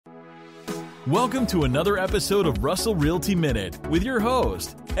Welcome to another episode of Russell Realty Minute with your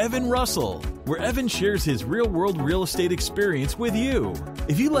host, Evan Russell, where Evan shares his real-world real estate experience with you.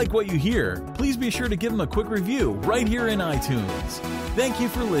 If you like what you hear, please be sure to give him a quick review right here in iTunes. Thank you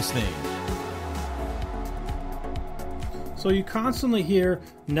for listening. So you constantly hear,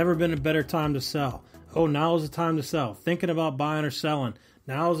 never been a better time to sell. Oh, now is the time to sell. Thinking about buying or selling.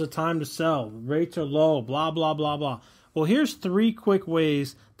 Now is the time to sell. Rates are low, blah, blah, blah, blah. Well, here's 3 quick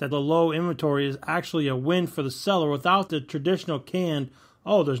ways that the low inventory is actually a win for the seller without the traditional canned,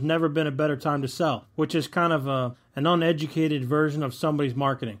 oh, there's never been a better time to sell, which is kind of an uneducated version of somebody's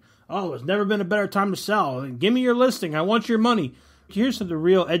marketing. Oh, there's never been a better time to sell. Give me your listing. I want your money. Here's the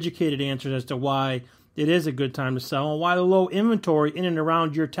real educated answers as to why it is a good time to sell and why the low inventory in and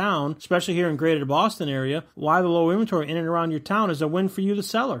around your town, especially here in greater Boston area, why the low inventory in and around your town is a win for you, the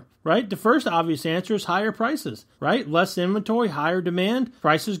seller, right? The first obvious answer is higher prices, right? Less inventory, higher demand,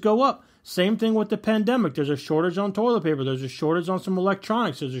 prices go up. Same thing with the pandemic. There's a shortage on toilet paper. There's a shortage on some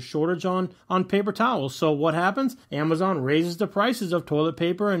electronics. There's a shortage on paper towels. So what happens? Amazon raises the prices of toilet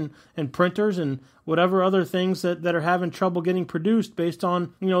paper and printers and whatever other things that are having trouble getting produced based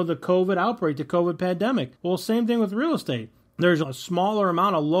on, the COVID outbreak, the COVID pandemic. Well, same thing with real estate. There's a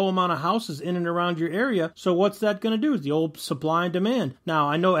low amount of houses in and around your area. So what's that going to do? Is the old supply and demand. Now,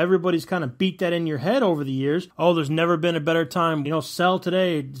 I know everybody's kind of beat that in your head over the years. Oh, there's never been a better time, sell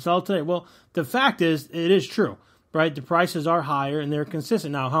today. Well, the fact is, it is true, right? The prices are higher and they're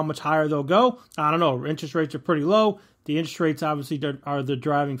consistent. Now, how much higher they'll go? I don't know. Interest rates are pretty low. The interest rates obviously are the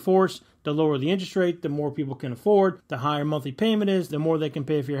driving force. The lower the interest rate, the more people can afford. The higher monthly payment is, the more they can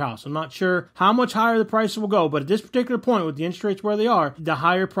pay for your house. I'm not sure how much higher the price will go, but at this particular point with the interest rates where they are, the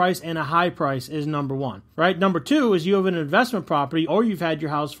higher price and a high price is number one, right? Number two is you have an investment property or you've had your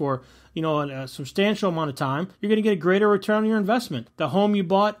house for a substantial amount of time, you're going to get a greater return on your investment. The home you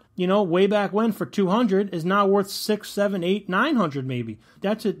bought, way back when for $200 is now worth $600, $700, $800, $900 maybe.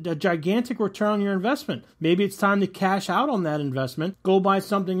 That's a gigantic return on your investment. Maybe it's time to cash out on that investment, go buy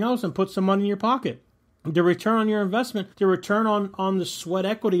something else and put some money in your pocket. The return on your investment, the return on the sweat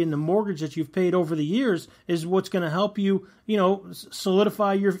equity and the mortgage that you've paid over the years is what's going to help you,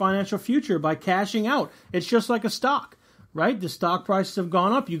 solidify your financial future by cashing out. It's just like a stock. Right? The stock prices have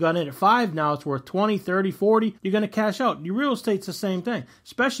gone up. You got in at 5. Now it's worth 20, 30, 40. You're going to cash out. Your real estate's the same thing,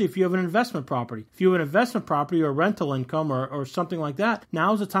 especially if you have an investment property. If you have an investment property or rental income or something like that,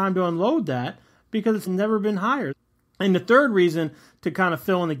 now's the time to unload that because it's never been higher. And the third reason to kind of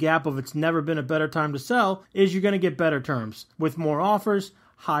fill in the gap of it's never been a better time to sell is you're going to get better terms with more offers,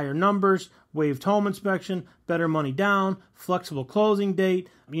 higher numbers, waived home inspection, better money down, flexible closing date.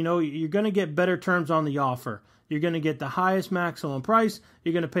 You're going to get better terms on the offer. You're going to get the highest maximum price.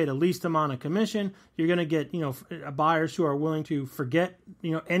 You're going to pay the least amount of commission. You're going to get, buyers who are willing to forget,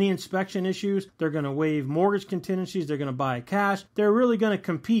 any inspection issues. They're going to waive mortgage contingencies. They're going to buy cash. They're really going to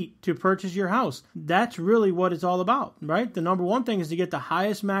compete to purchase your house. That's really what it's all about, right? The number one thing is to get the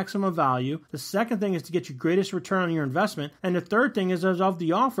highest maximum value. The second thing is to get your greatest return on your investment. And the third thing is of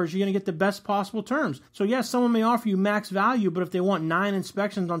the offers, you're going to get the best possible terms. So yes, someone may offer you max value, but if they want 9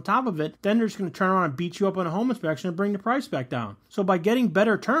 inspections on top of it, then they're just going to turn around and beat you up on a home inspection and bring the price back down. So by getting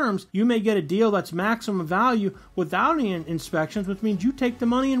better terms, you may get a deal that's maximum value without any inspections, which means you take the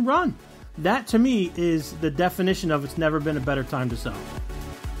money and run. That to me is the definition of it's never been a better time to sell.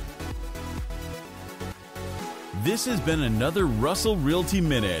 This has been another Russell Realty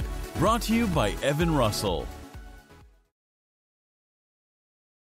Minute, brought to you by Evan Russell.